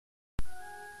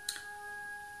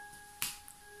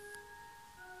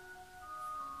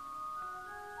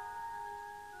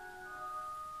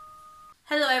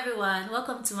Hello everyone,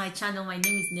 welcome to my channel. My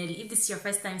name is Nelly. If this is your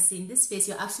first time seeing this space,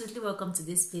 you're absolutely welcome to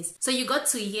this space. So you got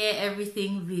to hear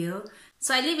everything real.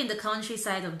 So I live in the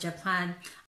countryside of Japan.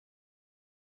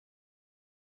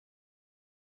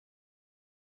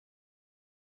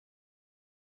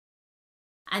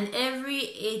 And every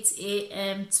 8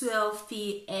 a.m., 12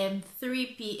 p.m., 3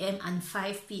 p.m. and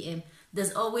 5 p.m.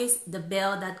 there's always the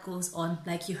bell that goes on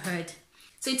like you heard.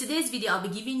 So in today's video, I'll be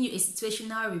giving you a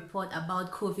situational report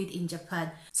about COVID in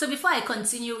Japan. So before I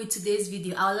continue with today's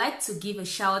video, I would like to give a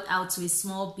shout out to a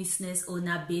small business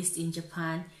owner based in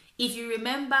Japan. If you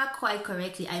remember quite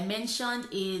correctly, I mentioned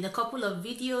in a couple of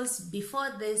videos before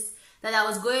this that I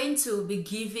was going to be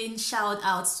giving shout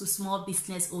outs to small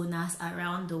business owners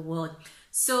around the world.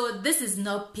 So this is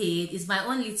not paid, it's my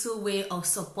own little way of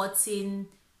supporting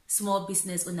small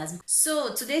business owners.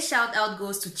 So today's shout out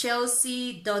goes to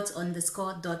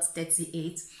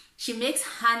Chelsea._.38. She makes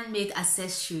handmade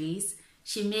accessories,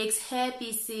 she makes hair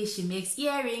pieces, she makes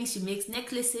earrings, she makes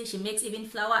necklaces, she makes even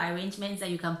flower arrangements that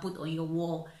you can put on your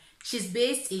wall. She's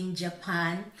based in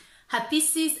Japan. Her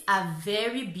pieces are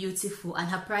very beautiful and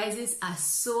her prices are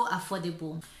so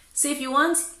affordable. So if you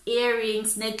want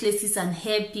earrings, necklaces and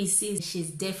hair pieces,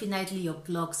 she's definitely your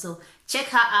plug. So check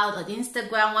her out on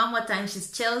Instagram. One more time,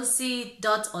 she's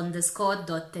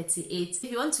Chelsea._.38. If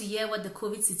you want to hear what the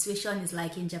COVID situation is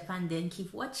like in Japan, then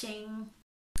keep watching.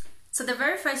 So the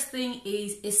very first thing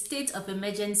is a state of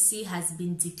emergency has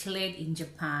been declared in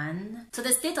Japan. So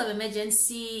the state of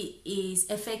emergency is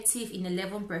effective in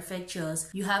 11 prefectures.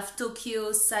 You have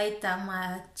Tokyo,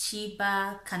 Saitama,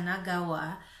 Chiba,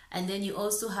 Kanagawa, and then you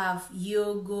also have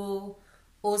Hyogo,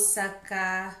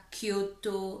 Osaka,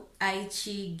 Kyoto,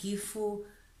 Aichi, Gifu,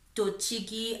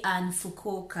 Tochigi, and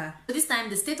Fukuoka. So this time,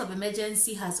 the state of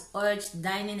emergency has urged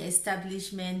dining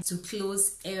establishments to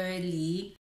close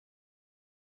early.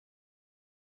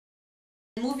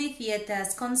 Movie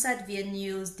theaters, concert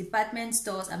venues, department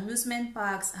stores, amusement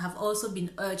parks have also been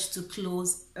urged to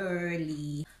close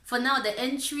early. For now, the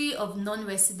entry of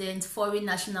non-resident foreign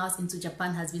nationals into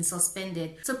Japan has been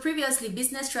suspended. So previously,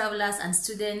 business travelers and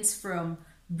students from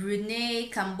Brunei,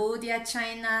 Cambodia,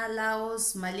 China,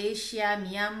 Laos, Malaysia,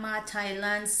 Myanmar,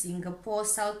 Thailand, Singapore,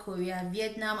 South Korea,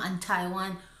 Vietnam, and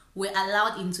Taiwan were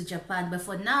allowed into Japan. But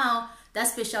for now, that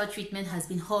special treatment has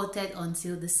been halted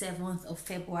until the 7th of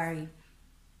February.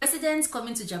 Residents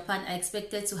coming to Japan are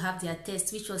expected to have their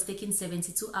test, which was taken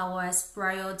 72 hours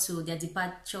prior to their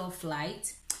departure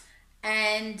flight.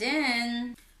 And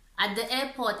then at the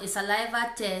airport, a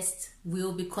saliva test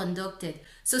will be conducted.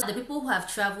 So the people who have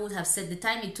traveled have said the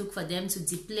time it took for them to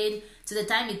deplane to the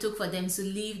time it took for them to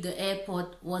leave the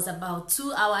airport was about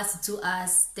 2 hours to 2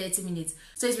 hours 30 minutes.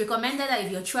 So it's recommended that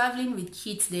if you're traveling with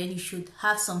kids, then you should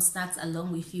have some snacks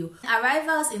along with you.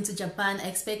 Arrivals into Japan are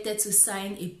expected to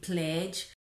sign a pledge.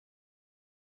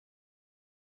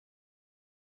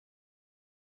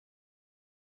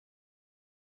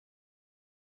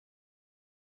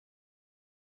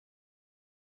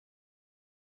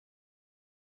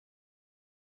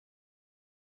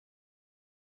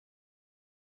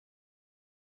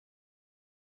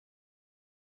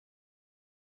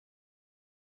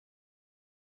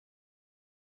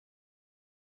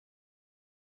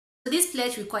 So this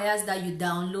pledge requires that you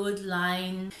download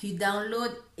Line, you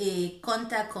download a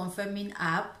contact confirming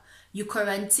app, you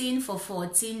quarantine for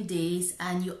 14 days,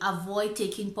 and you avoid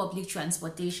taking public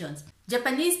transportation.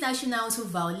 Japanese nationals who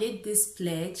violate this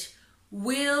pledge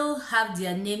will have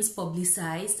their names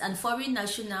publicized, and foreign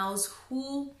nationals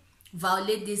who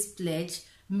violate this pledge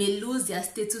may lose their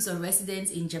status of residence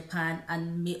in Japan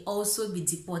and may also be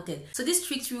deported. So this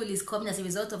strict rule is coming as a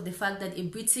result of the fact that a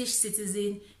British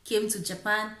citizen came to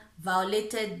Japan,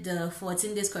 violated the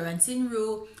 14 days quarantine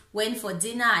rule, went for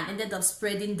dinner and ended up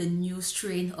spreading the new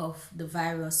strain of the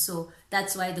virus. So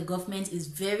that's why the government is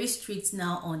very strict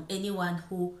now on anyone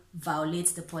who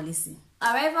violates the policy.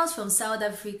 Arrivals from South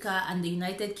Africa and the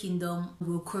United Kingdom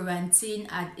will quarantine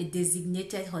at a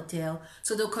designated hotel.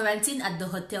 So they'll quarantine at the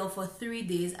hotel for 3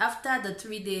 days. After the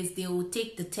 3 days, they will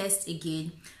take the test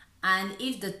again. And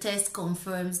if the test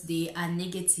confirms they are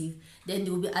negative, then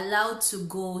they will be allowed to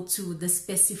go to the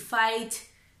specified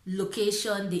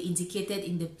location they indicated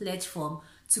in the pledge form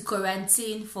to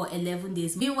quarantine for 11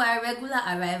 days. Meanwhile, regular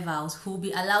arrivals will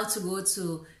be allowed to go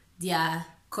to their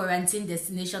quarantine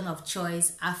destination of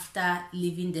choice after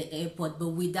leaving the airport, but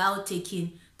without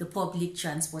taking the public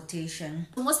transportation.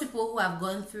 Most people who have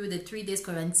gone through the 3 days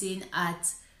quarantine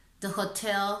at the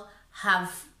hotel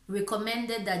have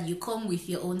recommended that you come with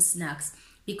your own snacks,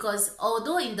 because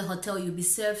although in the hotel you'll be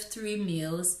served 3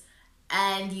 meals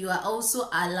and you are also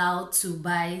allowed to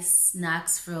buy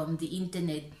snacks from the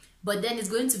internet, but then it's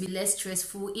going to be less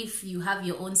stressful if you have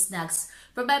your own snacks.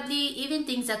 Probably even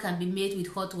things that can be made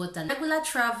with hot water. Regular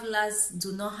travelers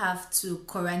do not have to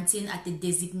quarantine at a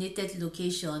designated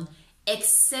location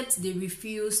except they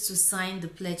refuse to sign the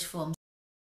pledge form.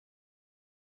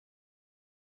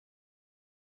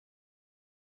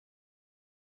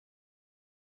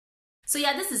 So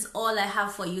yeah, this is all I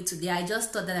have for you today. I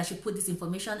just thought that I should put this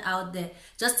information out there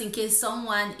just in case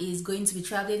someone is going to be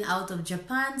traveling out of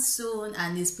Japan soon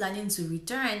and is planning to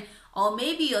return, or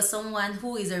maybe you're someone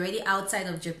who is already outside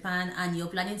of Japan and you're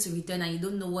planning to return and you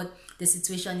don't know what the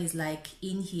situation is like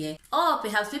in here, or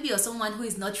perhaps maybe you're someone who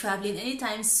is not traveling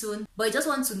anytime soon but you just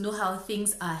want to know how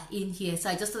things are in here. So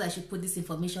I just thought I should put this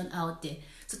information out there.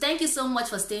 So thank you so much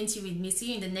for staying tuned with me.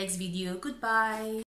 See you in the next video. Goodbye.